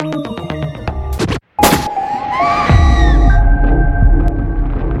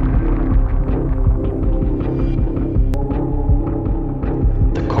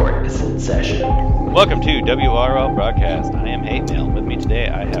to WRL Broadcast. I am Hate Mail. With me today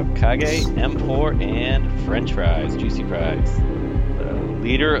I have Kage, M4, and French Fries, Juicy Fries, the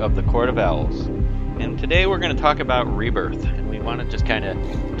leader of the Court of Owls. And today we're going to talk about Rebirth, and we want to just kind of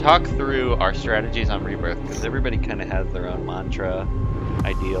talk through our strategies on Rebirth, because everybody kind of has their own mantra,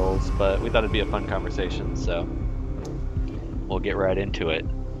 ideals, but we thought it'd be a fun conversation, so we'll get right into it.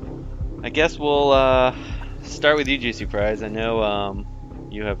 I guess we'll start with you, Juicy Fries. I know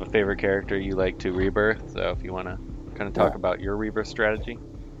you have a favorite character you like to Rebirth, so if you want to kind of talk about your Rebirth strategy.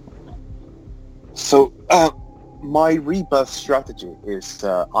 So, my Rebirth strategy is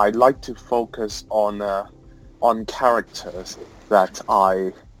I like to focus on characters that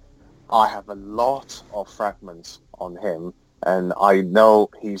I have a lot of fragments on him, and I know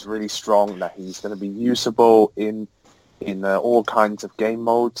he's really strong, that he's going to be usable in all kinds of game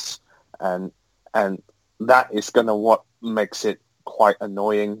modes, and that is going to what makes it quite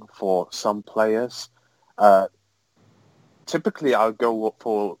annoying for some players. Typically, I'll go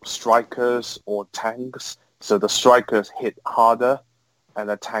for strikers or tanks. So the strikers hit harder, and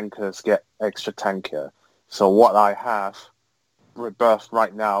the tankers get extra tankier. So what I have Rebirth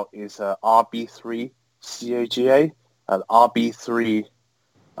right now is a RB3 CAGA, an RB3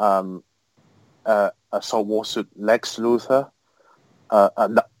 Assault Warsuit Lex Luthor,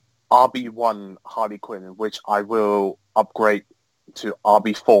 an RB1 Harley Quinn, which I will upgrade to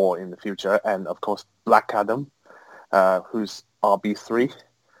RB4 in the future, and of course Black Adam, who's RB3,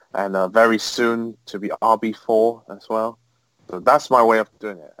 and very soon to be RB4 as well. So that's my way of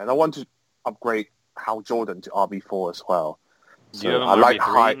doing it, and I want to upgrade Hal Jordan to RB4 as well. Do you have him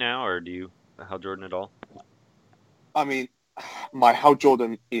RB3 now, or do you Hal Jordan at all? I mean, my Hal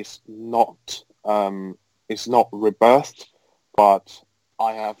Jordan is not rebirthed, but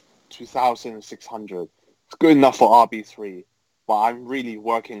I have 2,600. It's good enough for RB3. But I'm really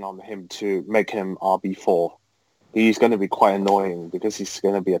working on him to make him RB4. He's going to be quite annoying because he's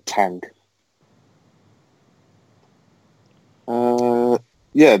going to be a tank.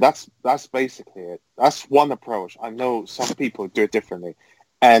 Yeah, that's basically it. That's one approach. I know some people do it differently.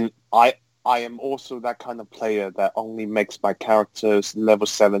 And I am also that kind of player that only makes my characters level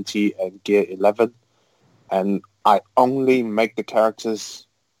 70 and gear 11. And I only make the characters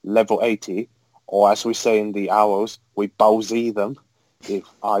level 80. Or as we say in the Owls, we Bowsy them if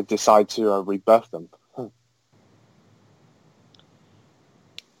I decide to rebirth them.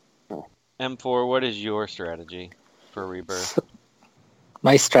 M4, what is your strategy for Rebirth?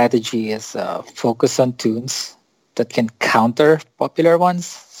 My strategy is focus on tunes that can counter popular ones.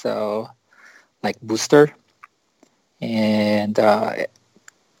 So, like Booster and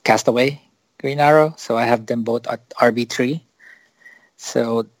Castaway, Green Arrow. So I have them both at RB3.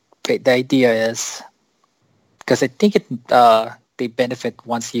 So the idea is, because I think they benefit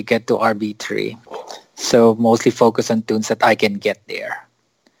once you get to RB3. So mostly focus on tunes that I can get there.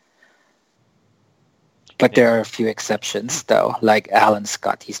 But there are a few exceptions, though, like Alan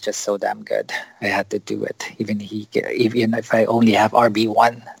Scott. He's just so damn good. I had to do it, even if I only have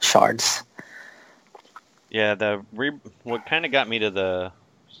RB1 shards. Yeah, what kind of got me to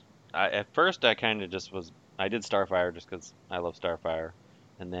at first I kind of just I did Starfire just because I love Starfire.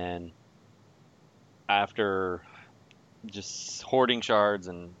 And then after just hoarding shards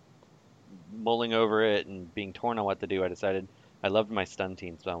and mulling over it and being torn on what to do, I decided I loved my stun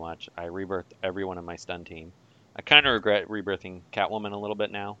team so much. I rebirthed everyone in my stun team. I kind of regret rebirthing Catwoman a little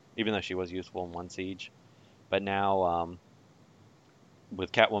bit now, even though she was useful in 1 Siege. But now,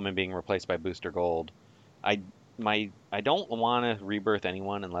 with Catwoman being replaced by Booster Gold, I don't want to rebirth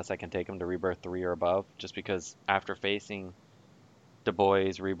anyone unless I can take them to Rebirth 3 or above, just because after facing Du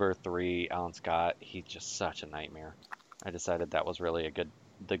Bois, Rebirth 3, Alan Scott, he's just such a nightmare. I decided that was really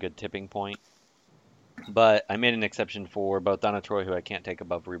the good tipping point. But I made an exception for both Donna Troy, who I can't take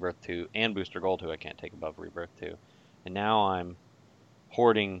above Rebirth 2, and Booster Gold, who I can't take above Rebirth 2. And now I'm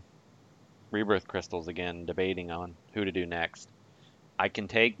hoarding Rebirth crystals again, debating on who to do next. I can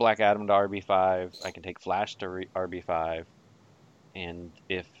take Black Adam to RB5, I can take Flash to RB5, and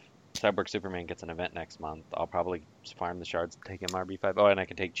if Cyborg Superman gets an event next month, I'll probably farm the shards and take him RB5. Oh, and I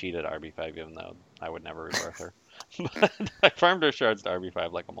can take Cheetah to RB5, even though I would never rebirth her. But I farmed her shards to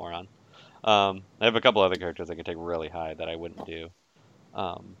RB5 like a moron. I have a couple other characters I could take really high that I wouldn't do.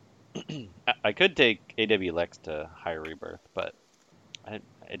 I could take AW Lex to higher rebirth, but I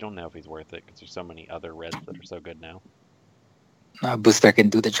don't know if he's worth it because there's so many other reds that are so good now. Booster can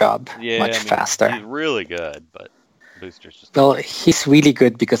do the job much faster. He's really good, but Booster's just... Well, he's really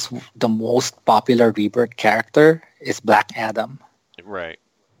good because the most popular Rebirth character is Black Adam. Right.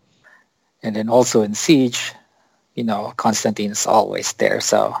 And then also in Siege, Constantine's always there.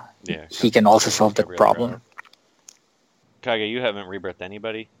 So Yeah. he can also Like solve that every other problem. hour. Kage, you haven't rebirthed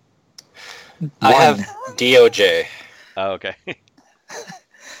anybody? I have One. DOJ. Oh, okay.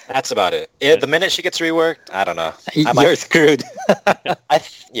 That's about it. The minute she gets reworked, I don't know. You're screwed.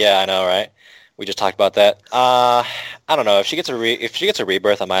 Yeah, I know, right? We just talked about that. I don't know if she gets a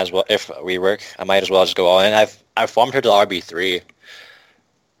rebirth, I might as well. If rework, I might as well just go all in. I've farmed her to RB3.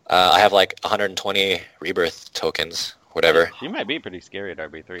 I have like 120 rebirth tokens, whatever. She might be pretty scary at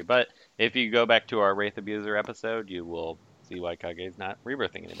RB3, but if you go back to our Wraith Abuser episode, you will see why Kage's not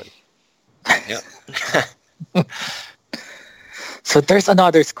rebirthing anybody. Yep. So there's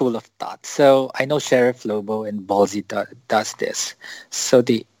another school of thought. So I know Sheriff Lobo and Ballsy does this. So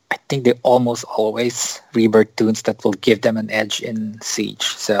I think they almost always rebirth tunes that will give them an edge in Siege.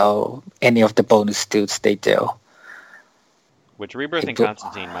 So any of the bonus tunes they do. Which rebirthing People-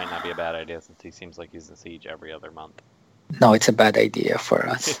 Constantine might not be a bad idea since he seems like he's in Siege every other month. No, it's a bad idea for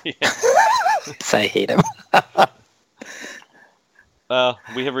us. Yeah. So I hate him. Well,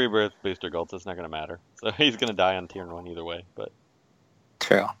 we have rebirth booster gold, so it's not going to matter. So he's going to die on tier 1 either way, but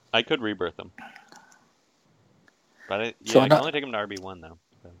True. I could rebirth him. But I So can only take him to RB1 though.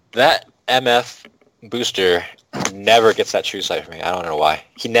 So. That MF booster never gets that true sight for me. I don't know why.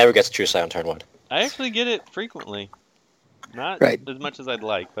 He never gets true sight on turn 1. I actually get it frequently. Not Right. as much as I'd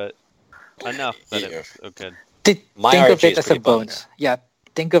like, but enough that Yeah. it's okay. My Think of RG it is as a pretty bonus. bonus. Yeah,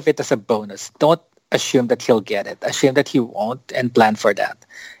 think of it as a bonus. Don't assume that he'll get it. Assume that he won't and plan for that.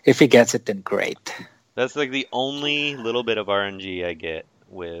 If he gets it, then great. That's like the only little bit of RNG I get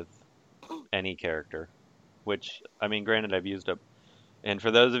with any character. Which, I mean, granted, I've used up. And for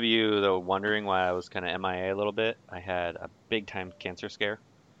those of you that were wondering why I was kind of MIA a little bit, I had a big time cancer scare.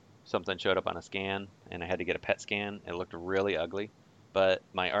 Something showed up on a scan, and I had to get a PET scan. It looked really ugly. But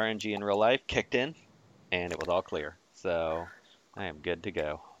my RNG in real life kicked in, and it was all clear. So I am good to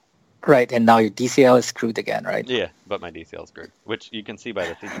go. Right, and now your DCL is screwed again, right? Yeah, but my DCL is good, which you can see by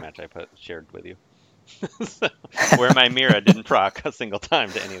the siege match I shared with you. So, where my Mira didn't proc a single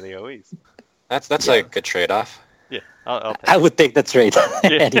time to any of the OEs. That's Yeah. a good trade-off. Yeah, I'll take I it. would take the trade Yeah.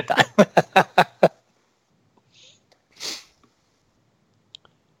 anytime.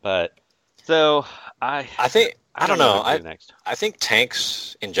 But so I I don't know. what to do next. I think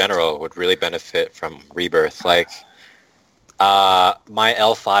tanks in general would really benefit from rebirth. Like, my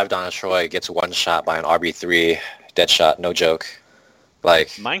L5 Donna Troy gets one shot by an RB3 dead shot, no joke.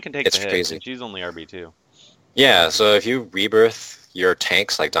 Like, Mine can take it's the hit, crazy. and she's only RB2. yeah, so if you rebirth your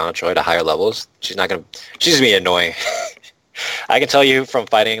tanks like Donna Troy to higher levels, she's gonna be annoying. I can tell you from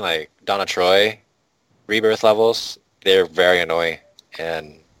fighting like Donna Troy rebirth levels, they're very annoying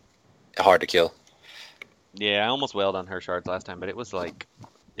and hard to kill. Yeah, I almost wailed on her shards last time, but it was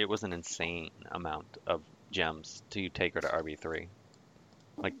an insane amount of gems to take her to RB3.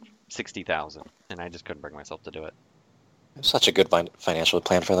 Like 60,000, and I just couldn't bring myself to do it. Such a good financial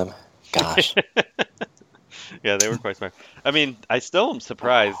plan for them. Gosh. Yeah, they were quite smart. I mean, I still am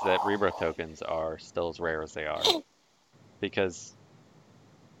surprised that rebirth tokens are still as rare as they are. Because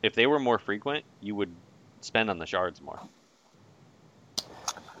if they were more frequent, you would spend on the shards more.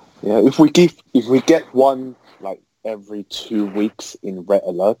 Yeah, if we get one like every 2 weeks in red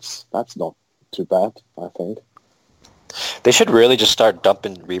alerts, that's not too bad, I think. They should really just start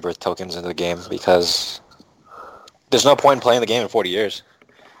dumping rebirth tokens into the game because there's no point in playing the game in 40 years.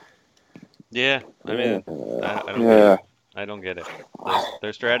 Yeah, I mean, I don't get Yeah. it. I don't get it.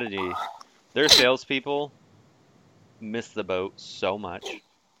 Their strategy, their salespeople miss the boat so much.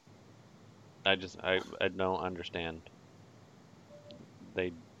 I don't understand.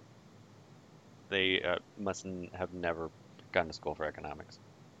 They must have never gone to school for economics.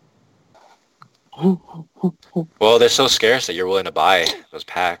 Well, they're so scarce that you're willing to buy those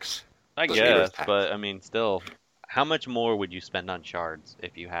packs. I Those guess, rebirth packs. but I mean, still, how much more would you spend on shards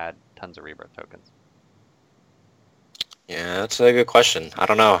if you had tons of rebirth tokens? Yeah, that's a good question. I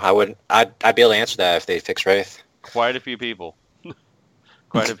don't know. I'd be able to answer that if they fix Wraith. Quite a few people.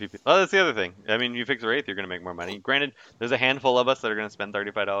 Quite a few people. Oh, that's the other thing. I mean, you fix Wraith, you're going to make more money. Granted, there's a handful of us that are going to spend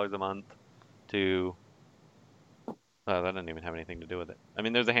 $35 a month to... Oh, that doesn't even have anything to do with it. I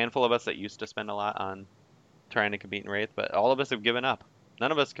mean, there's a handful of us that used to spend a lot on trying to compete in Wraith, but all of us have given up.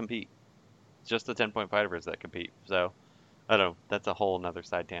 None of us compete. It's just the 10-point fighters that compete. So, I don't know. That's a whole nother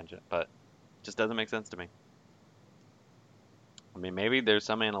side tangent, but it just doesn't make sense to me. I mean, maybe there's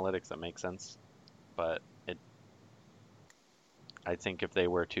some analytics that make sense, but I think if they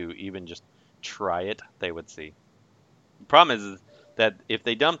were to even just try it, they would see. The problem is that if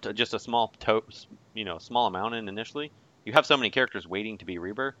they dumped just a small small amount in initially, you have so many characters waiting to be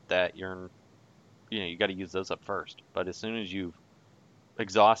rebirth that you got to use those up first. But as soon as you've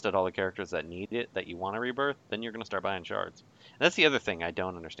exhausted all the characters that need it, that you want to rebirth, then you're going to start buying shards. And that's the other thing I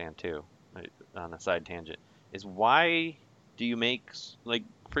don't understand too, on a side tangent, is why do you make, like,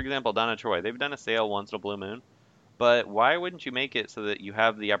 for example, Donna Troy, they've done a sale once in a blue moon, but why wouldn't you make it so that you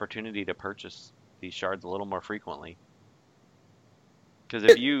have the opportunity to purchase these shards a little more frequently? Because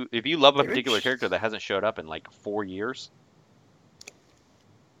if you love a particular character that hasn't showed up in like 4 years,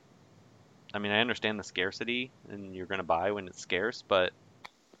 I mean, I understand the scarcity and you're going to buy when it's scarce, but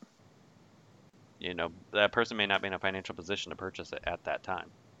you know, that person may not be in a financial position to purchase it at that time.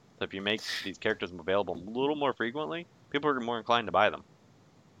 So if you make these characters available a little more frequently, people are more inclined to buy them.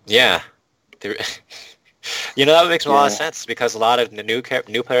 Yeah. You know, that makes a lot of sense because a lot of the new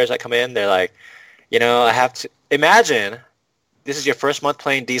players that come in, they're like, you know, I have to imagine this is your first month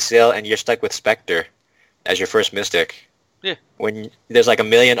playing DCL and you're stuck with Spectre as your first Mystic. Yeah. When there's like a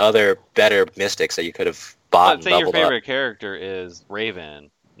million other better Mystics that you could have bought and Let's say your doubled favorite up. character is Raven,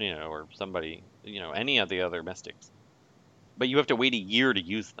 you know, or somebody, you know, any of the other Mystics. But you have to wait a year to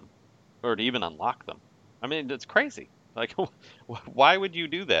use them or to even unlock them. I mean, it's crazy. Like, why would you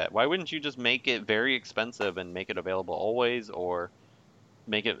do that? Why wouldn't you just make it very expensive and make it available always, or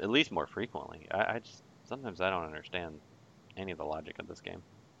make it at least more frequently? I just sometimes I don't understand any of the logic of this game.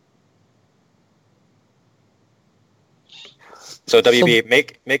 So WB,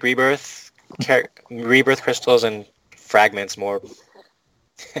 make rebirth crystals and fragments more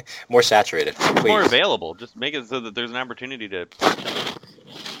more saturated. Please. More available. Just make it so that there's an opportunity to.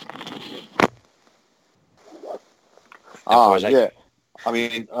 Yeah. I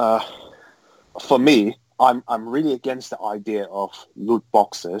mean, for me, I'm really against the idea of loot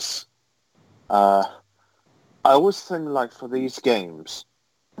boxes. I always think like for these games,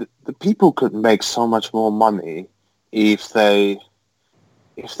 the people could make so much more money if they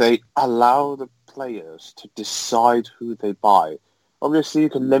allow the players to decide who they buy. Obviously, you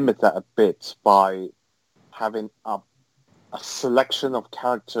can limit that a bit by having a selection of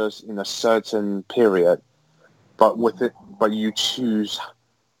characters in a certain period, but you choose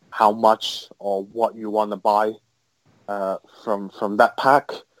how much or what you want to buy from that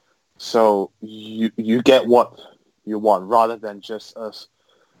pack. So you get what you want rather than just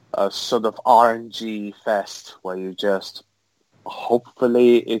a sort of RNG fest where you just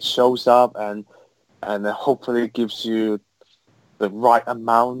hopefully it shows up and hopefully it gives you the right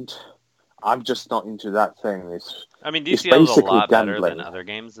amount. I'm just not into that thing. I mean, it's DCL is a basically lot better gambling. than other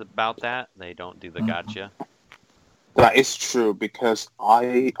games about that. They don't do the gotcha. That is true because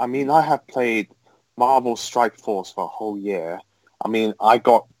I mean I have played Marvel Strike Force for a whole year. I mean I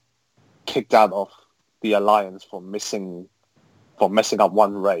got kicked out of the Alliance for messing up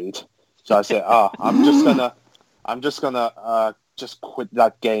one raid. So I said, I'm just gonna just quit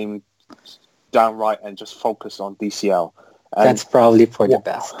that game downright and just focus on DCL. And That's probably for the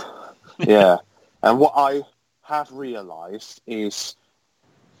best. Yeah. And what I have realized is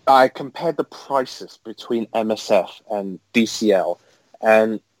I compared the prices between MSF and DCL.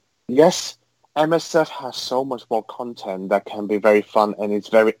 And yes, MSF has so much more content that can be very fun and it's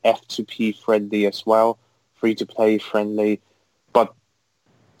very F2P friendly as well, free-to-play friendly. But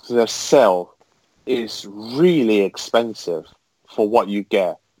the sell is really expensive for what you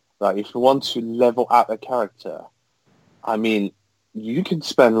get. Like if you want to level up a character, I mean, you can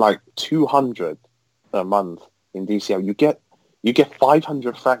spend like $200 a month in DCL. You get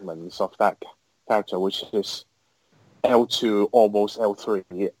 500 fragments of that character, which is L2, almost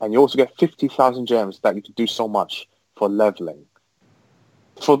L3, and you also get 50,000 gems that you can do so much for leveling.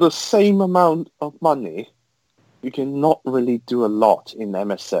 For the same amount of money, you cannot really do a lot in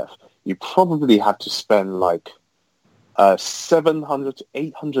MSF. You probably have to spend like $700 to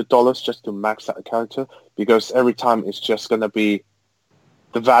 $800 just to max out a character, because every time it's just going to be,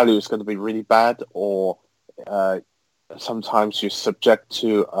 the value is going to be really bad, or sometimes you're subject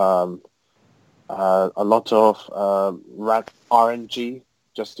to a lot of RNG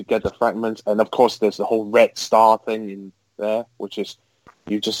just to get the fragments. And of course there's the whole red star thing in there, which is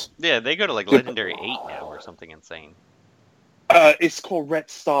you just... Yeah, they go to like Legendary 8 now or something insane. It's called Red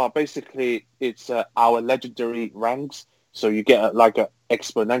Star. Basically, it's our legendary ranks. So you get like an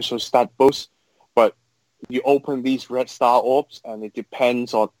exponential stat boost. But you open these Red Star orbs, and it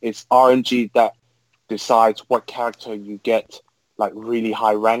depends on... It's RNG that decides what character you get like really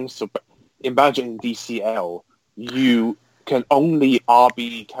high ranks. So imagine in DCL, you can only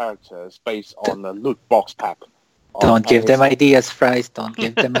RB characters based on the loot box pack. Don't give them ideas, Fries. Don't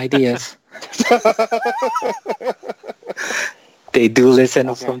give them ideas. They do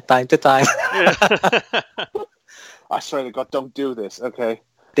listen from time to time. I swear to God, don't do this, okay?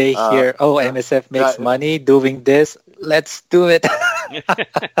 They hear, oh, MSF makes money doing this. Let's do it.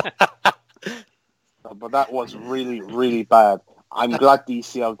 But that was really, really bad. I'm glad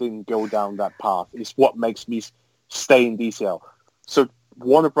DCL didn't go down that path. It's what makes me stay in DCL. So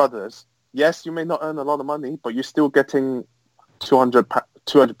Warner Brothers, yes, you may not earn a lot of money, but you're still getting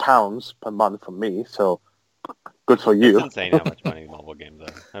 £200 per month from me. So good for you. It's insane how much money mobile games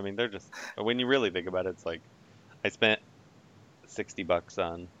are. I mean, they're just, when you really think about it, it's like, I spent $60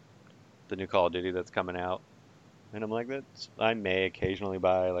 on the new Call of Duty that's coming out. And I'm like, I may occasionally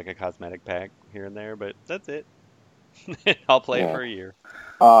buy like a cosmetic pack here and there, but that's it. I'll play it for a year.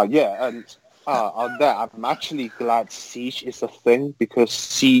 And on that, I'm actually glad Siege is a thing because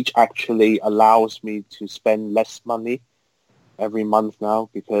Siege actually allows me to spend less money every month now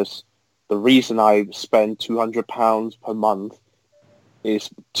because the reason I spend £200 per month is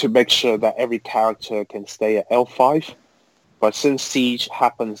to make sure that every character can stay at L5. But since Siege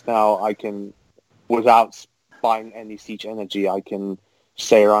happens now, I can, without buying any Siege energy, I can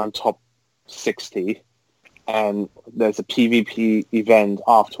stay around top 60. And there's a PvP event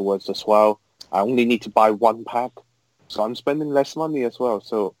afterwards as well. I only need to buy one pack. So I'm spending less money as well.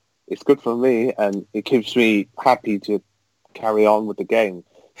 So it's good for me and it keeps me happy to carry on with the game.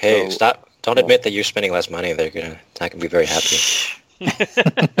 Hey, stop. Don't admit that you're spending less money. They're not gonna be very happy.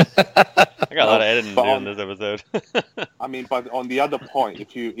 I got a lot of editing to do in this episode. I mean, but on the other point,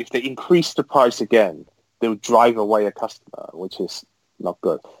 if they increase the price again, they'll drive away a customer, which is not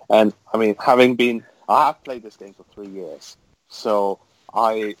good. And I mean, I have played this game for 3 years, so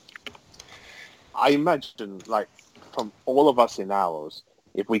I imagine, like, from all of us in ours,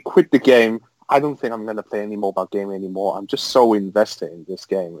 if we quit the game, I don't think I'm going to play any mobile game anymore. I'm just so invested in this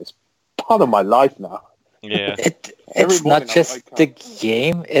game. It's part of my life now. Yeah. It's not just the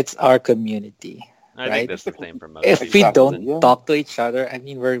game, it's our community. I think that's the same for most If people. we don't talk to each other, I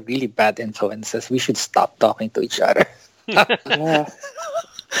mean, we're really bad influences. We should stop talking to each other. Exactly.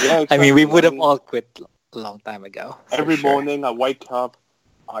 I mean, we would have all quit a long time ago. Every morning I wake up,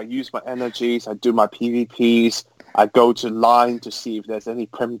 I use my energies, I do my PvPs, I go to Line to see if there's any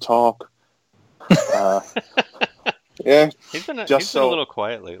Prim talk. He's been a little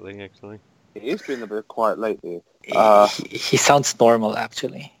quiet lately, actually. He's been a bit quiet lately. He sounds normal,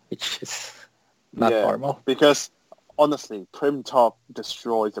 actually, which is not normal. Because, honestly, Prim Talk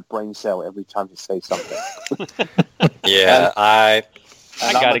destroys a brain cell every time he says something. Yeah, I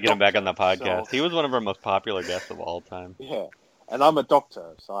got to get him back on the podcast. So, he was one of our most popular guests of all time. Yeah, and I'm a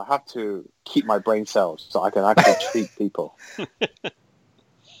doctor, so I have to keep my brain cells so I can actually treat people.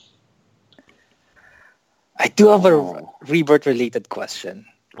 I do have a Rebirth-related question.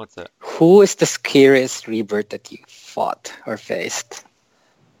 What's that? Who is the scariest Rebirth that you fought or faced?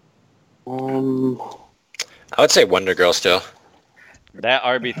 I would say Wonder Girl still. That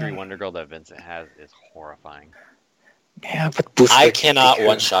RB3 Wonder Girl that Vincent has is horrifying. Yeah, but Booster I cannot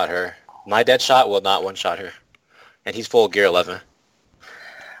one-shot her. My dead shot will not one-shot her. And he's full gear 11.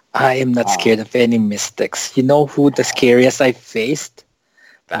 I am not scared of any mystics. You know who the scariest I faced?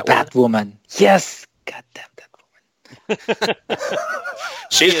 Batwoman. Yes! Goddamn that woman.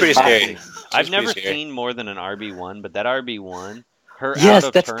 She's pretty scary. I've never seen more than an RB1, but that RB1, her yes, out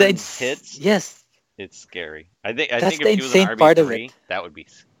of that's turn the hits, yes, it's scary. I think that's if she was an RB3, that would be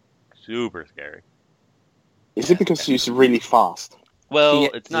super scary. Is it because she's really fast? Well,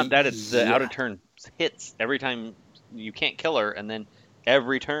 it's not that. It's the out of turn hits every time. You can't kill her, and then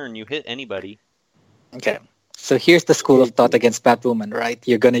every turn you hit anybody. Okay. So here's the school of thought against Batwoman, right?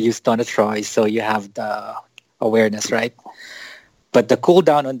 You're going to use Donna Troy, so you have the awareness, right? But the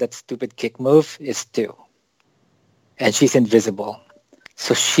cooldown on that stupid kick move is 2. And she's invisible.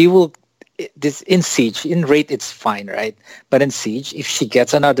 So she will... This in Siege, in Raid, it's fine, right? But in Siege, if she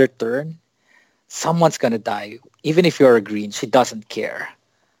gets another turn, someone's going to die. Even if you're a green, she doesn't care.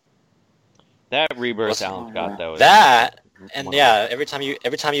 That Rebirth Alan Scott, though. Every time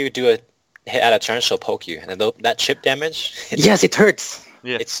you do a hit out of turn, she'll poke you, and then that chip damage. Yes, it hurts.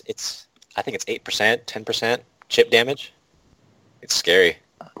 Yeah. It's. I think it's 8%, 10% chip damage. It's scary.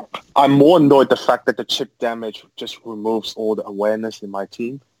 I'm more annoyed the fact that the chip damage just removes all the awareness in my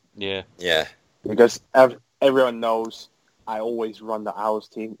team. Yeah. Yeah. Because everyone knows I always run the Owls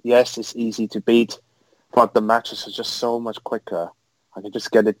team. Yes, it's easy to beat, but the matches are just so much quicker. I can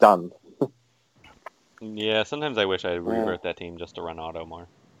just get it done. Yeah, sometimes I wish I had rebirthed that team just to run auto more.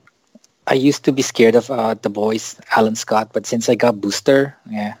 I used to be scared of the boys, Alan Scott, but since I got Booster,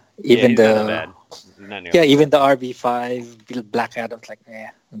 even the RB5, Black Adam's like,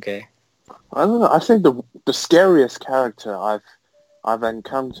 okay. I don't know. I think the scariest character I've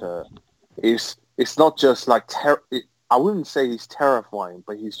encountered is it's not just like I wouldn't say he's terrifying,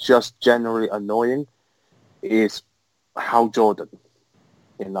 but he's just generally annoying, is Hal Jordan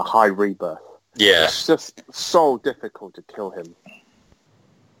in the High Rebirth. Yeah. It's just so difficult to kill him.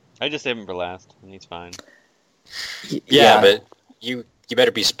 I just save him for last, and he's fine. Yeah, but you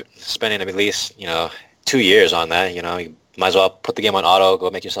better be spending at least 2 years on that. You might as well put the game on auto,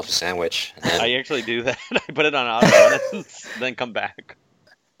 go make yourself a sandwich. And then... I actually do that. I put it on auto and then come back.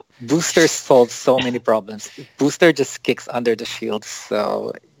 Booster solves so many problems. Booster just kicks under the shield,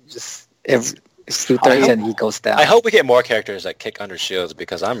 so just if you turns and he goes down. I hope we get more characters that kick under shields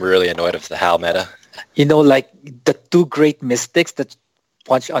because I'm really annoyed with the Hal meta. Like the two great mystics that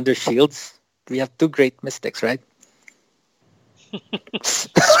punch under shields. We have two great mystics, right?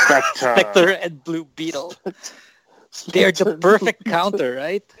 Spectre and Blue Beetle. They're the perfect counter,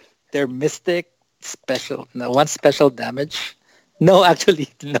 right? They're mystic, special. No, one special damage. No, actually,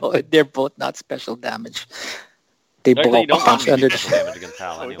 no. They're both not special damage. They both punch under the shield. Damage against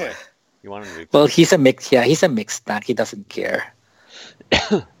Hal anyway. You want him to be. Well, he's a mix. Yeah, he's a mixed tank. He doesn't care.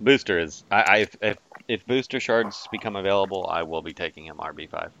 Booster is. If booster shards become available, I will be taking him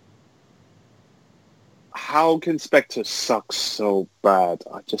RB5. How can Spectre suck so bad?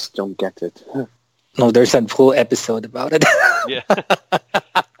 I just don't get it. No, there's a whole episode about it. Yeah. All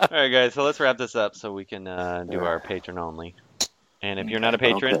right, guys. So let's wrap this up so we can do our patron only. And if you're not a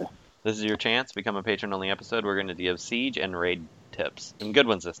patron, this is your chance. Become a patron only episode. We're going to give Siege and Raid tips. Some good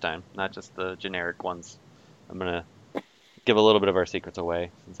ones this time, not just the generic ones. I'm going to give a little bit of our secrets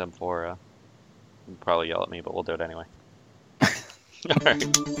away since I'm for... you'll probably yell at me, but we'll do it anyway. All right.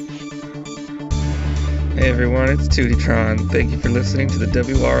 Hey everyone, it's Tootytron. Thank you for listening to the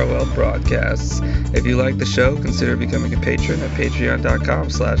WROL broadcasts. If you like the show, consider becoming a patron at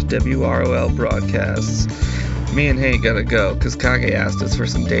patreon.com/WROL broadcasts. Me and Hank gotta go, because Kage asked us for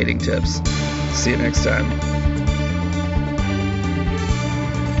some dating tips. See you next time.